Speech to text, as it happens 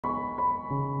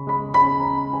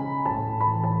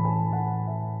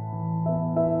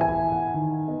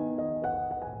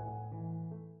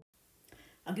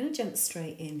going to jump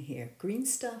straight in here. Green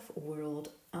Stuff World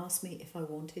asked me if I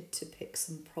wanted to pick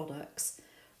some products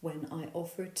when I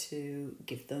offered to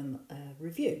give them a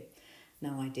review.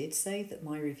 Now, I did say that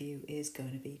my review is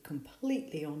going to be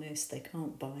completely honest. They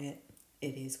can't buy it.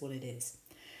 It is what it is.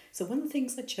 So one of the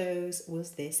things I chose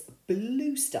was this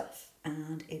blue stuff,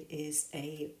 and it is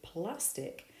a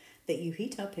plastic that you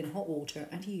heat up in hot water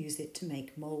and you use it to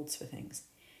make moulds for things.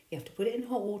 You have to put it in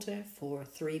hot water for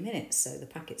 3 minutes, so the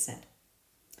packet said.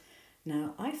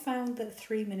 Now, I found that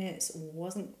 3 minutes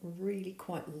wasn't really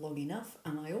quite long enough,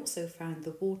 and I also found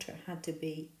the water had to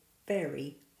be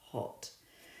very hot.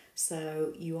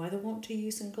 So you either want to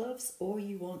use some gloves or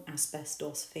you want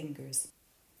asbestos fingers.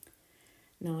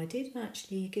 Now, I did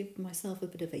actually give myself a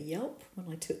bit of a yelp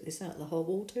when I took this out of the hot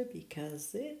water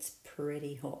because it's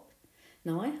pretty hot.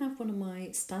 Now, I have one of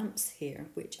my stamps here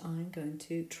which I'm going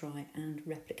to try and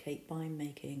replicate by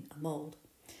making a mould.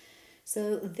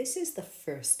 So this is the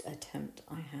first attempt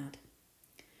I had.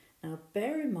 Now,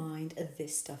 bear in mind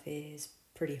this stuff is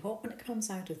pretty hot when it comes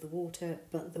out of the water,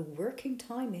 but the working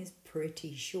time is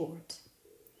pretty short.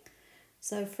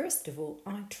 So first of all,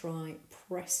 I try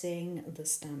pressing the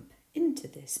stamp into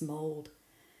this mould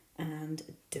and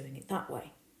doing it that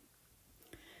way.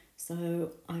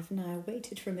 So I've now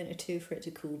waited for a minute or two for it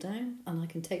to cool down, and I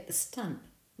can take the stamp,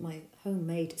 my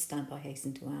homemade stamp I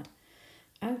hasten to add,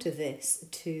 out of this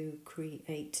to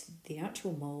create the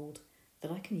actual mould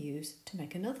that I can use to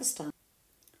make another stamp.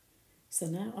 So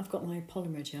now I've got my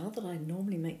polymer gel that I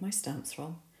normally make my stamps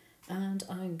from, and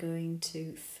I'm going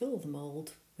to fill the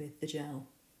mould with the gel.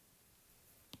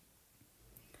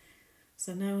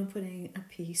 So now I'm putting a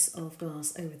piece of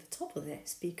glass over the top of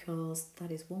this because that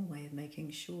is one way of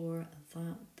making sure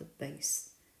that the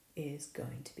base is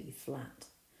going to be flat.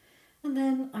 And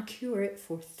then I cure it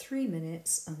for 3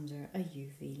 minutes under a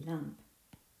UV lamp.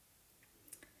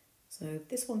 So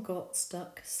this one got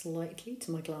stuck slightly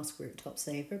to my glass worktop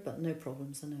saver, but no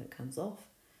problems, I know it comes off.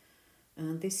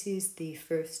 And this is the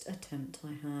first attempt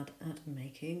I had at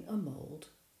making a mould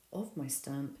of my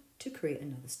stamp to create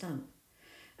another stamp.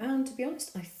 And to be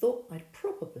honest, I thought I'd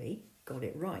probably got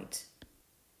it right.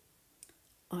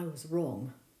 I was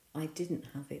wrong. I didn't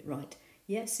have it right.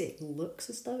 Yes, it looks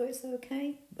as though it's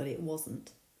okay, but it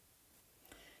wasn't.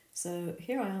 So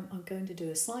here I am. I'm going to do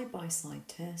a side-by-side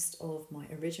test of my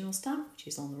original stamp, which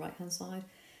is on the right-hand side,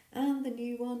 and the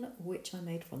new one, which I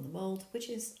made from the mould, which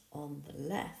is on the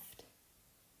left.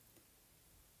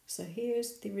 So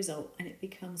here's the result, and it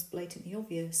becomes blatantly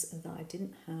obvious that I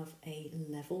didn't have a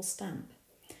level stamp.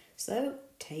 So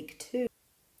take 2.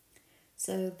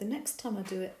 So the next time I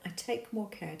do it, I take more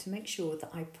care to make sure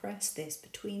that I press this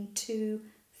between 2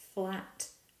 flat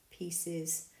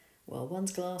pieces. Well,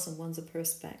 one's glass and one's a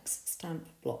Perspex stamp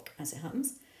block, as it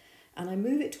happens. And I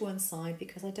move it to one side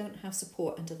because I don't have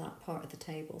support under that part of the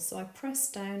table. So I press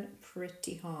down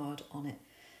pretty hard on it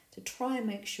to try and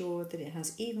make sure that it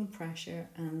has even pressure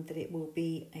and that it will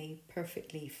be a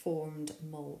perfectly formed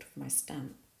mould for my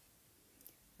stamp.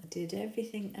 I did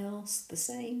everything else the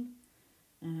same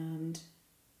and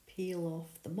peel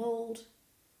off the mould,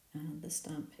 and the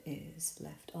stamp is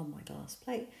left on my glass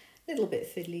plate. A little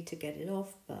bit fiddly to get it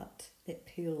off, but it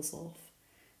peels off.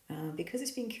 Because it's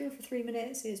been cured for 3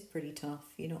 minutes, it's pretty tough.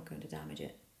 You're not going to damage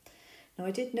it. Now,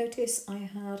 I did notice I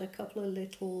had a couple of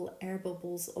little air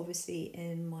bubbles obviously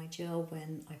in my gel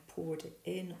when I poured it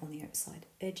in on the outside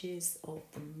edges of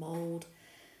the mould.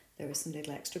 There were some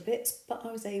little extra bits, but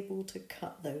I was able to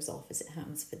cut those off as it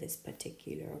happens for this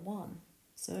particular one.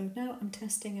 So now I'm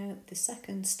testing out the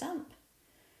second stamp,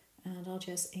 and I'll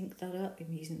just ink that up.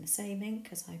 I'm using the same ink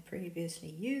as I previously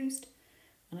used,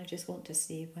 and I just want to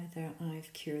see whether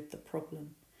I've cured the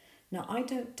problem. Now, I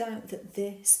don't doubt that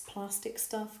this plastic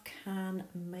stuff can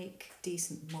make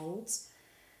decent moulds.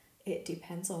 It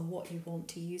depends on what you want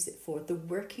to use it for. The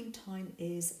working time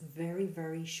is very,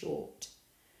 very short.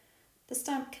 The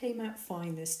stamp came out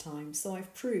fine this time, so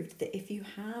I've proved that if you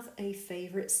have a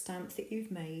favourite stamp that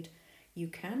you've made, you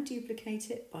can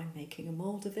duplicate it by making a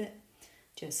mould of it,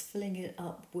 just filling it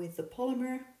up with the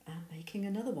polymer and making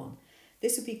another one.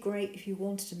 This would be great if you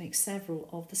wanted to make several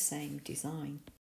of the same design.